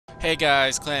Hey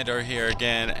guys, Clandor here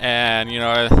again, and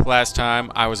last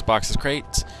time I was a box of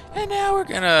crates, and now we're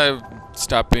gonna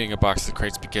stop being a box of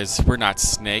crates because we're not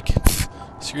Snake.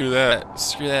 Screw that,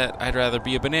 I'd rather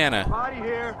be a banana. Body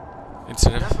here.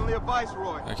 Instead of... Definitely a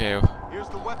viceroy. Okay, Here's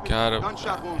the weapon. got a...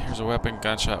 Gunshot wound. Here's a weapon,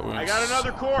 gunshot wounds. I got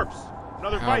another corpse.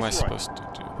 Another How am I viceroy. supposed to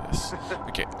do this?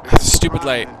 Okay, stupid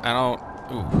light, I don't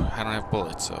have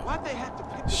bullets, so... Why'd they have to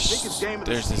pick the biggest game of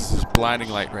the There's season? this blinding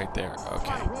light right there, okay.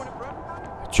 Trying to ruin it for everybody?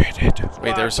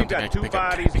 Wait, there was something I could We pick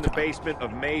got up. two bodies in the basement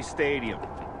of May Stadium.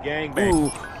 Gang bang.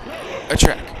 Ooh, a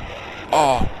track.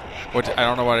 Oh, I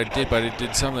don't know what I did, but it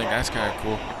did something. That's kind of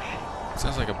cool.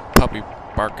 Sounds like a puppy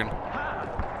barking.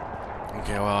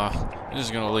 Okay, well, I'm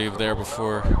just gonna leave there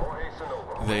before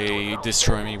they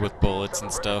destroy me with bullets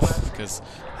and stuff, because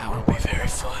that would be very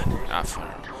fun. Not fun.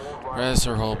 Press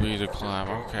or hold B to climb.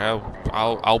 Okay,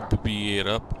 I'll B it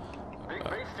up.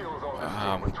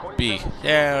 B.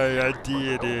 Yeah, I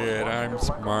did it. I'm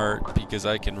smart because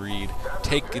I can read.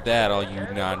 Take that, all you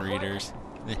non-readers.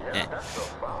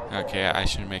 Okay, I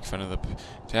shouldn't make fun of the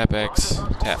tap X.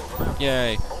 Tap.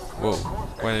 Yay. Whoa.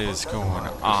 What is going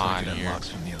on here? I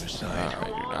do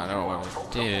not know what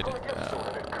I did.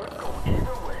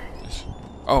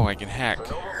 Oh, I can hack.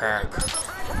 Hack.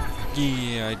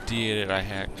 Yeah, I did it. I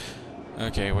hacked.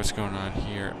 Okay, what's going on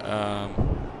here?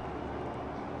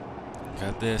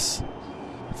 Got this.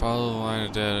 Follow the line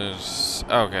of data.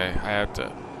 Okay, I have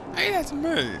to. Hey, that's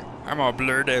me. I'm all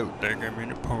blurred out like I'm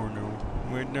in a porno.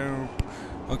 Wait, nope.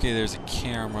 Okay, there's a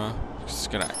camera. Just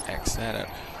gonna X that out.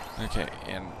 Okay,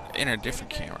 and in a different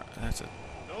camera. That's it.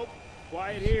 Nope.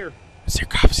 Quiet here. Is there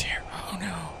cops here? Oh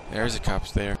no. There's a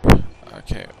cops there.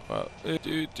 Okay, well,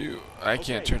 I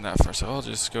can't turn that first, so I'll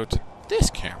just go to this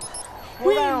camera.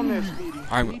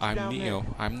 I'm Neo.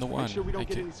 I'm the one. Sure we don't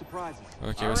get any surprises.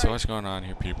 Okay, so what's going on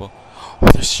here, people? Oh,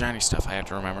 there's shiny stuff. I have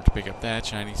to remember to pick up that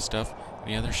shiny stuff.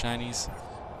 Any other shinies?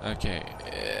 Okay.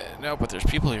 No, but there's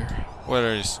people here. What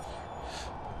is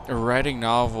a writing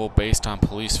novel based on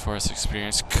police force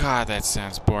experience? God, that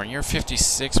sounds boring. You're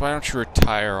 56. Why don't you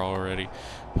retire already?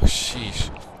 Oh, sheesh.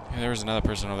 Yeah, there was another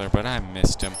person over there, but I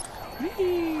missed him.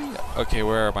 Whee! Okay,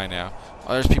 where am I now?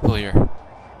 Oh, there's people here.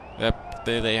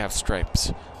 They have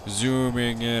stripes.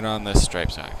 Zooming in on the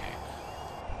stripes. Okay.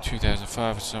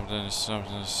 2005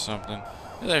 something.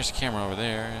 There's a camera over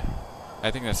there.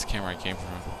 I think that's the camera I came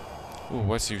from. Ooh,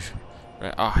 what's you?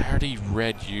 Oh, I already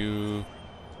read you.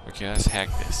 Okay, let's hack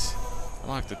this.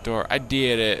 Unlock the door. I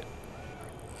did it.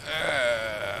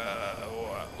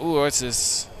 Ooh, what's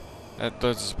this?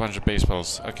 That's a bunch of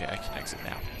baseballs. Okay, I can exit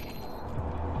now.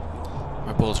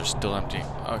 My bullets are still empty.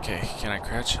 Okay, can I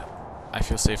crouch? I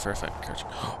feel safer if I crouch.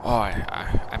 Oh,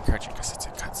 I'm crouching because it's a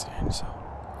cutscene, so.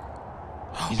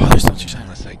 He's There's no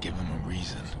unless I give him a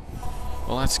reason.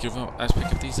 Well, let's pick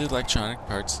up these electronic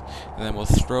parts, and then we'll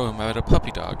throw him at a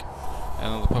puppy dog.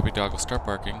 And then the puppy dog will start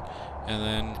barking, and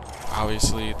then,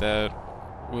 obviously, that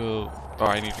will... Oh,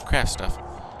 I need to craft stuff.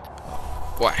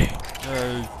 Why?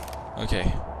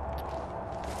 Okay.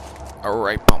 A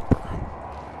right bumper.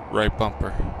 Right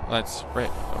bumper.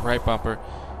 Right bumper.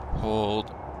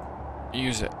 Hold...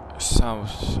 Use it. Some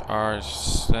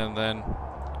R's, and then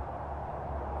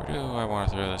where do I want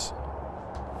to throw this?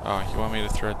 Oh, you want me to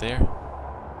throw it there?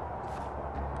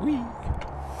 Whee!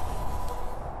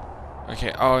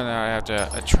 Okay, oh, now I have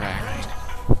to attract.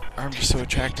 I'm just so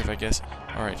attractive, I guess.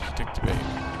 Alright, take the bait.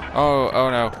 Oh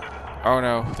no. Oh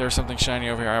no, there's something shiny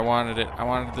over here. I wanted it. I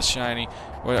wanted the shiny.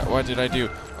 What did I do?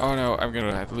 Oh no, I'm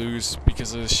gonna lose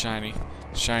because of the shiny.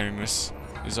 Shininess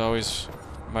is always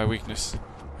my weakness.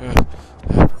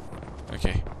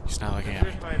 Okay, he's not looking at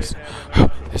me.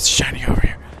 It's shiny over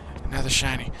here. Another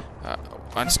shiny.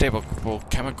 Unstable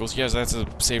chemicals. Yes, that's a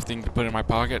safe thing to put in my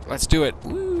pocket. Let's do it.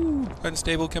 Woo!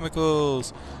 Unstable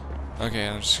chemicals. Okay,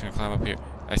 I'm just gonna climb up here.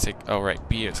 I say, oh right,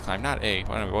 B is climb, not A.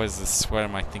 What is this? What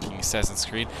am I thinking? Assassin's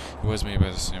Creed? It was made by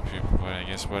the same people, but I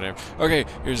guess whatever. Okay,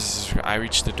 I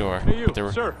reached the door. Hey, you,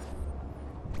 sir.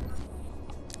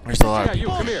 There's a Yeah, lot of you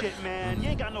people. come here. Man, you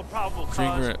ain't got no problem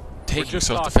with Taking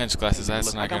self-defense classes,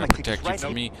 that's not going to protect you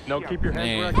from me. No, keep your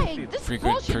hands where I can see them.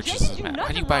 Frequent purchases. How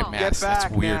do you buy masks? That's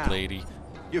back weird, now. lady.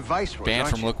 You're viceroy. Banned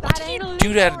from you? look. What did you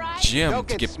do that at gym Don't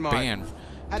to get get smart. banned?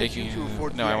 How did you two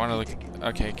afford No, I want to VIP look.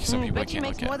 tickets? Okay, some people I Bet you can't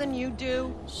makes look more at. than you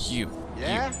do. You.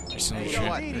 Yeah? Recently Hey,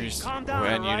 what? Calm down,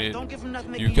 when alright? you Don't give him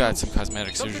nothing to you make got you some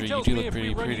cosmetic surgery. You do look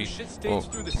pretty. Whoa,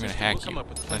 I'm gonna hack you.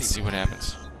 Let's see what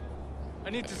happens.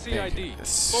 I need to see ID.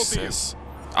 Both of you.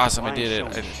 Awesome, I did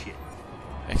it.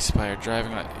 Expired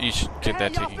driving. You should get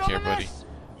that taken care of, buddy.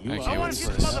 Okay, what's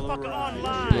this?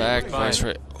 Black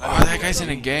Viceroy. Oh, that guy's in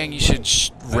a gang. You should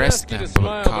arrest them,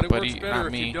 cop buddy,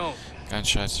 not me.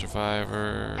 Gunshot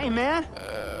survivor. Hey, man.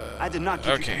 I did not give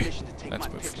you Okay, permission to take let's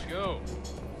my move. picture. Go.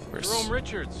 Where's Jerome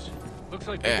Richards. Looks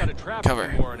like they Yeah, got a trap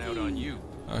cover. warrant out on you.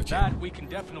 Okay. That we can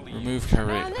definitely Remove use. cover.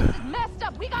 Man, this is messed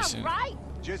up. We got Listen. right.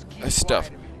 Just keep Stuff.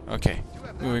 quiet a minute.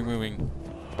 Okay. Moving.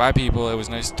 Bye, people. It was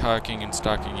nice talking and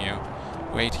stalking you.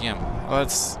 Oh, ATM.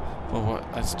 Let's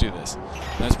do this.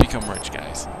 Let's become rich,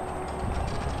 guys.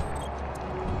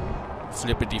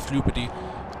 Flippity floopity.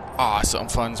 Awesome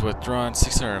funds withdrawn.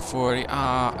 640.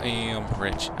 I am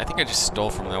rich. I think I just stole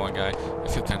from that one guy. I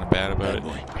feel kind of bad about it.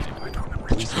 Bad boy. I know I'm rich.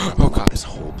 Please Oh, lock God. this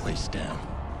whole place down.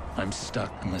 I'm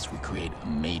stuck unless we create a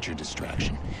major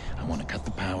distraction. I want to cut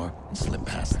the power and slip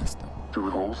past this. To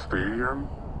the whole stadium?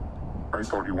 I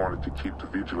thought you wanted to keep the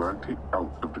vigilante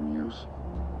out of the news.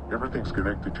 Everything's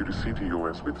connected to the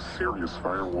CTOS with a serious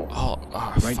firewall.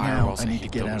 Right now, firewalls, I need to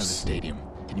hate get out of the those. stadium.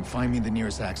 Can you find me the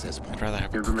nearest access point? I'd rather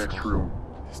have In the next room.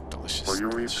 It's delicious. But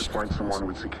you'll need to find someone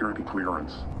with security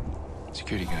clearance.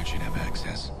 Security guard should have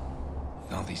access.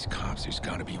 All these cops, there's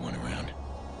gotta be one around.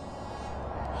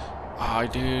 Oh,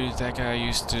 dude, that guy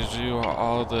used to do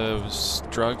all the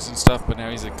drugs and stuff, but now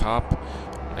he's a cop.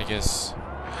 I guess.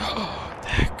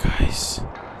 That guy's.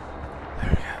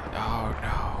 Oh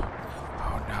no.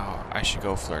 Oh no. I should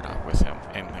go flirt up with him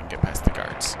and then get past the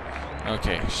guards.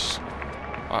 Okay.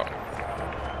 Oh.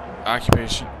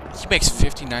 Occupation. He makes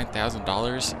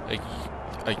 $59,000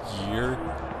 a year.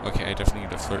 Okay, I definitely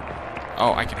need to flirt.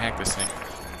 Oh, I can hack this thing.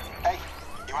 Hey,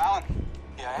 you Alan?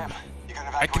 Yeah, I am. You got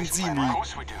an I can evacuation see plan? me. Of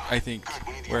course we do. I think. Good,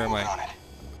 we need to Where get am moving I? on it.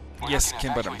 We're Yes, not Kim,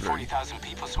 gonna but I'm evacuate blurry. 40,000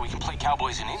 people so we can play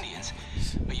cowboys and Indians.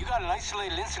 But you got an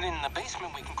isolated incident in the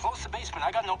basement. We can close the basement. I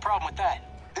got no problem with that.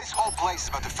 This whole place is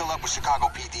about to fill up with Chicago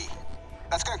PD.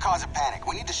 That's gonna cause a panic.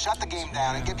 We need to shut the game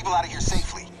down and get people out of here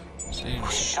safely.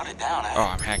 Shut it down, eh? Oh,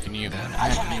 I'm hacking you. I can't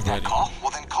Hacking make you, that buddy. call.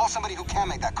 Well, then call somebody who can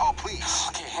make that call, please.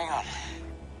 Okay, hang on.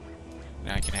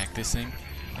 Now I can hack this thing.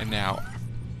 And now.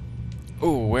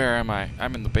 Oh, where am I?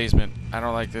 I'm in the basement. I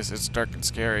don't like this. It's dark and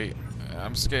scary.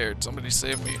 I'm scared. Somebody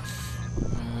save me.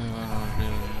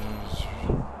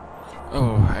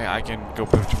 Oh, I can go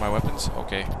back to my weapons?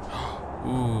 Okay.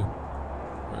 Ooh.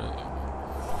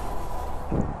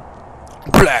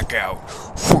 Blackout.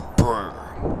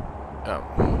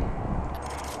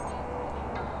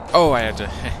 Oh, I had to.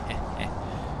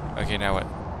 Okay, now what?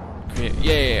 Create.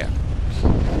 Yeah.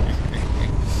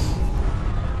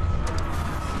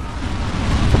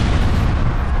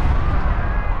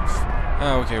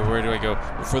 Oh, okay, where do I go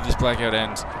before this blackout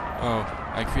ends? Oh,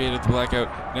 I created the blackout.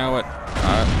 Now what?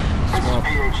 Well, I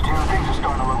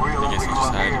guess I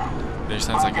just hide. There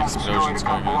sounds like explosions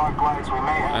going on.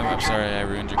 I'm sorry, I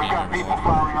ruined your game.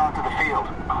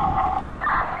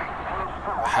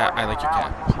 I like your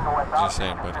cap. Just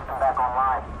saying, buddy.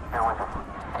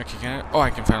 Okay, can I? Oh,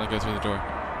 I can finally go through the door.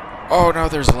 Oh, no,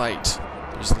 there's light.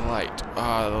 There's light.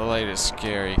 Oh, the light is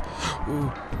scary.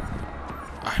 Ooh.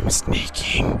 I'm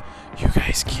sneaking. You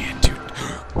guys can't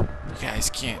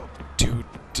do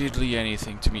diddly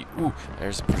anything to me. Ooh,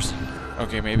 there's a person.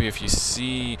 Okay, maybe if you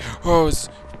see. Oh, it's.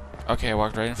 Okay, I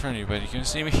walked right in front of you, but you couldn't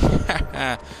see me.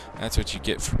 That's what you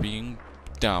get for being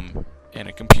dumb in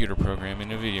a computer program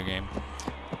in a video game.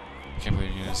 Can't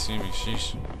believe you didn't see me.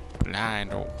 Sheesh.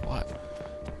 Blind or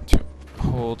what? To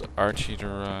hold Archie to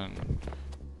run.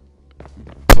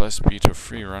 Plus B to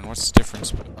free run. What's the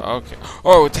difference? Okay.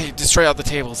 Oh, destroy all the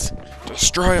tables.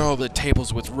 Destroy all the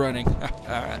tables with running.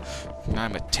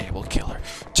 I'm a table killer.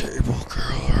 Table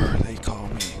killer, they call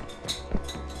me.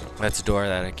 That's a door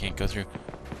that I can't go through.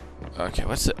 Okay,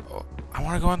 what's it? Oh, I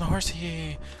want to go on the horse.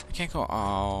 Yay. I can't go.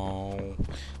 Oh.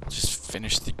 Just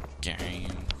finish the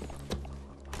game.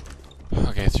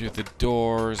 Okay, through the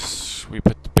doors. We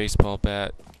put the baseball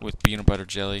bat with peanut butter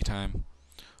jelly time.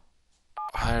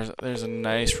 There's a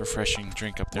nice, refreshing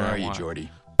drink up there. Where are you, Jordy?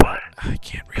 But I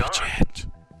can't reach it.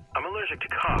 I'm allergic to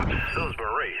cops. So's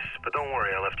Maurice, but don't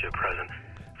worry, I left you a present.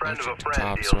 Friend of a friend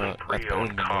Tops, deals well, in that's better pre-owned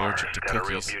than cars. allergic to Got a real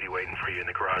cookies. beauty waiting for you in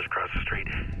the garage across the street.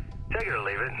 Take it or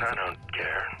leave it, I don't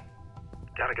care.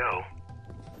 Gotta go.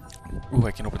 Ooh,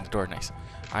 I can open the door. Nice.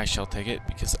 I shall take it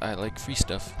because I like free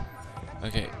stuff.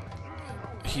 Okay.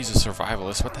 He's a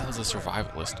survivalist. What the hell is a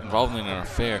survivalist? Involved in an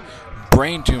affair.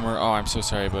 Brain tumor. Oh, I'm so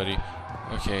sorry, buddy.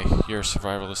 Okay, you're a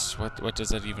survivalist. What does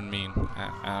that even mean?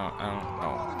 I don't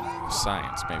know.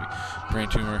 Science, maybe. Brain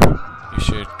tumor. You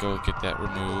should go get that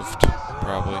removed,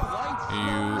 probably.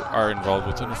 You are involved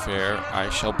with an affair. I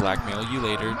shall blackmail you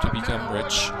later to become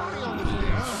rich.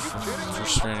 For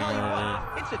restraining order.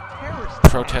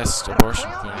 Protest abortion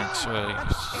clinics.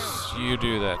 You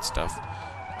do that stuff.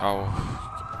 Oh.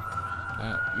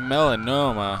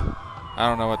 Melanoma. I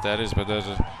don't know what that is, but there's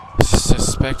a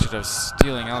suspected of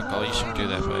stealing alcohol. You shouldn't do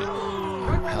that, buddy.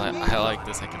 I like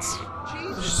this. I can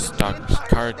stop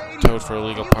car towed for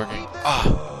illegal parking.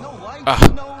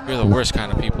 You're the worst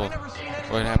kind of people.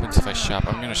 What happens if I shop?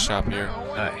 I'm gonna shop here.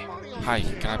 Hi,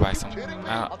 can I buy some?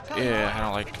 Yeah, I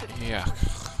don't like. Yeah,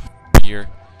 beer.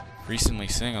 Recently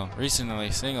single.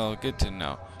 Good to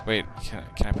know. Wait, can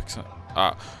I pick some?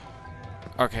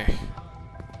 Okay.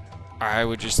 I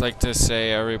would just like to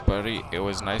say, everybody, it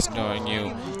was nice knowing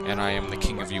you, and I am the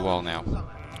king of you all now.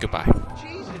 Goodbye.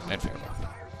 And farewell.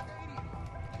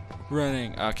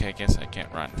 Running. Okay, I guess I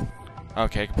can't run.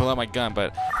 Okay, I can pull out my gun,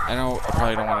 but I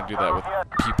probably don't want to do that with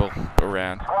people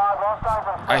around.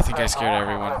 I think I scared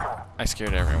everyone.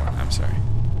 I'm sorry.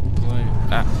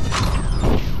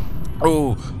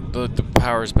 Oh, the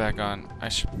power's back on. I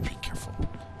should be careful.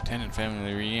 Tenant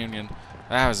family reunion.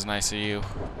 That was nice of you.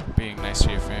 Being nice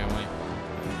to your family.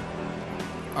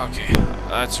 Okay,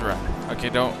 let's run. Okay,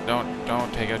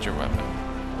 don't take out your weapon.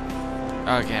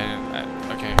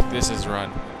 Okay, this is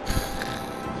run.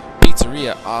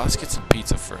 Pizzeria. Oh, let's get some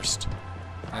pizza first.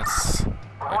 That's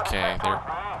okay.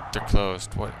 They're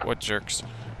closed. What jerks?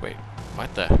 Wait,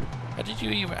 what the?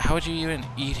 How would you even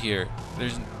eat here?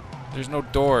 There's no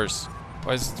doors.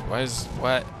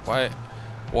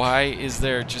 Why is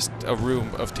there just a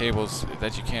room of tables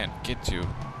that you can't get to?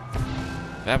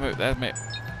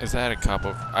 Is that a cop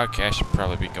of? Okay, I should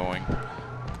probably be going.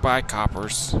 Goodbye,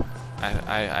 coppers.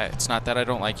 It's not that I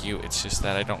don't like you. It's just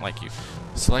that I don't like you.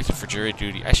 Selected for jury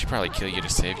duty. I should probably kill you to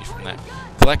save you from that.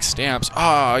 Collect stamps.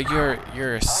 Oh,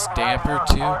 you're a stamper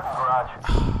too.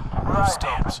 Oh,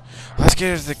 stamps. Let's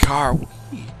get into the car.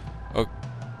 Oh,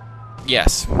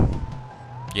 yes.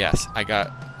 I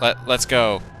got. Let's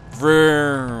go.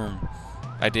 Vroom.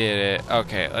 I did it.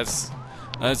 Okay, let's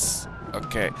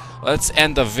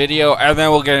end the video, and then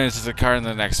we'll get into the car in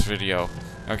the next video.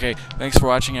 Okay, thanks for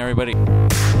watching, everybody.